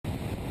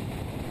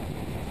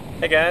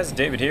Hey guys,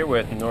 David here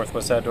with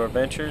Northwest Outdoor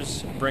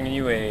Adventures, bringing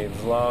you a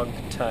vlog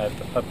type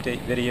update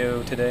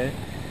video today.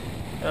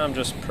 I'm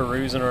just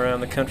perusing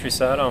around the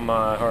countryside on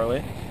my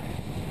Harley,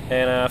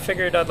 and I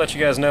figured I'd let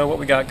you guys know what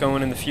we got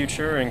going in the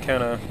future and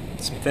kind of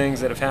some things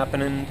that have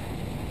happened and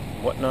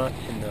whatnot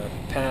in the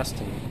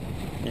past. And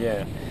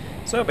yeah,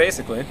 so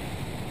basically,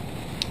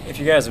 if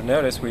you guys have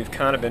noticed, we've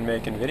kind of been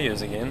making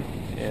videos again,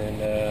 and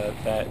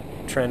that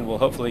trend will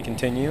hopefully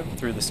continue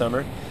through the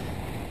summer.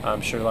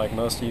 I'm sure, like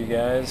most of you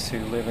guys who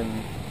live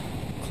in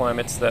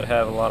climates that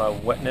have a lot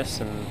of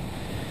wetness and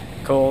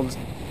cold,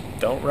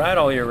 don't ride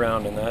all year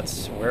round, and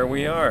that's where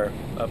we are,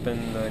 up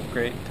in the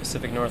great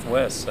Pacific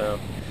Northwest. So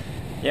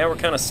yeah, we're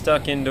kind of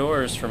stuck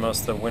indoors for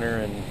most of the winter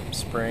and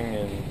spring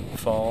and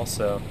fall.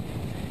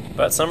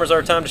 But summer's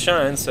our time to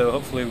shine, so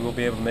hopefully we'll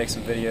be able to make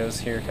some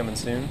videos here coming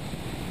soon.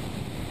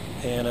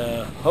 And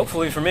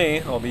hopefully for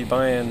me, I'll be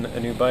buying a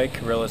new bike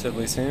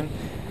relatively soon.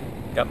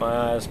 Got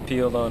my eyes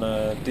peeled on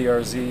a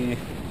DRZ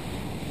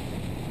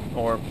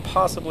or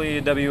possibly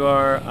a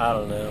WR, I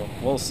don't know,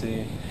 we'll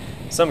see.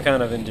 Some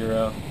kind of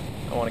enduro.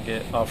 I want to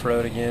get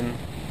off-road again,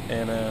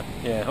 and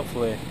yeah,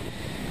 hopefully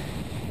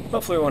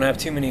we won't have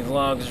too many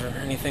vlogs or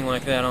anything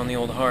like that on the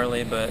old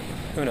Harley, but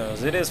who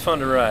knows. It is fun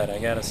to ride, I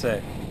gotta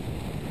say.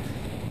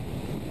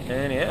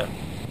 And yeah,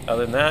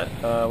 other than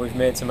that, we've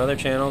made some other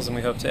channels and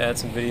we hope to add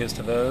some videos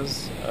to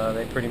those.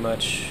 They pretty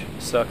much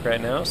suck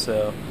right now,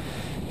 so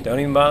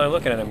don't even bother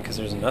looking at them because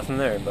there's nothing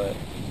there, but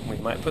we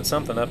might put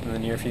something up in the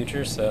near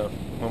future. So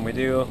when we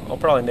do, I'll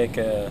probably make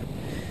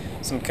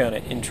some kind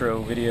of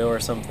intro video or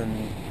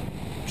something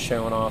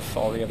showing off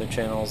all the other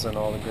channels and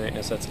all the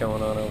greatness that's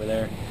going on over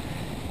there.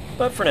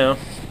 But for now,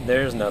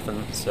 there's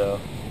nothing, so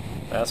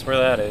that's where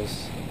that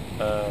is.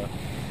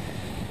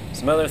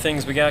 Some other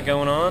things we got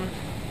going on.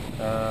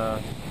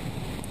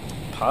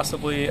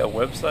 Possibly a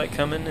website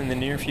coming in the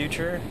near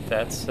future.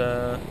 That's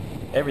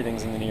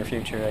everything's in the near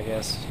future, I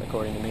guess,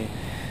 according to me.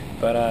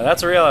 But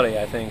that's a reality.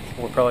 I think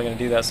we're probably going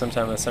to do that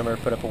sometime this summer,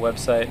 put up a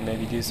website and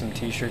maybe do some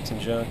t-shirts and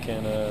junk,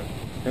 and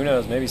who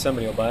knows, maybe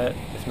somebody will buy it.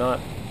 If not,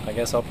 I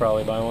guess I'll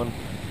probably buy one.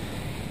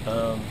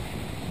 I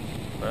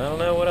don't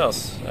know what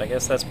else. I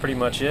guess that's pretty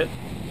much it.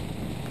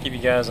 Give you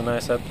guys a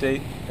nice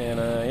update, and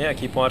yeah,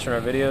 keep watching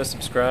our videos,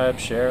 subscribe,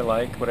 share,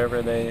 like,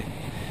 whatever they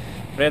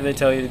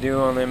tell you to do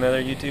on them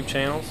other YouTube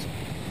channels.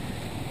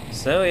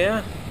 So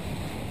yeah,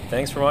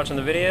 thanks for watching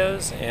the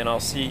videos, and I'll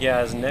see you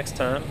guys next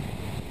time.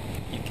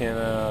 You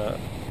can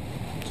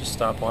just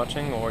stop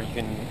watching, or you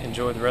can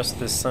enjoy the rest of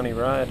this sunny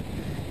ride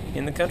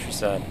in the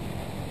countryside.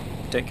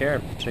 Take care.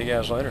 See you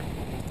guys later.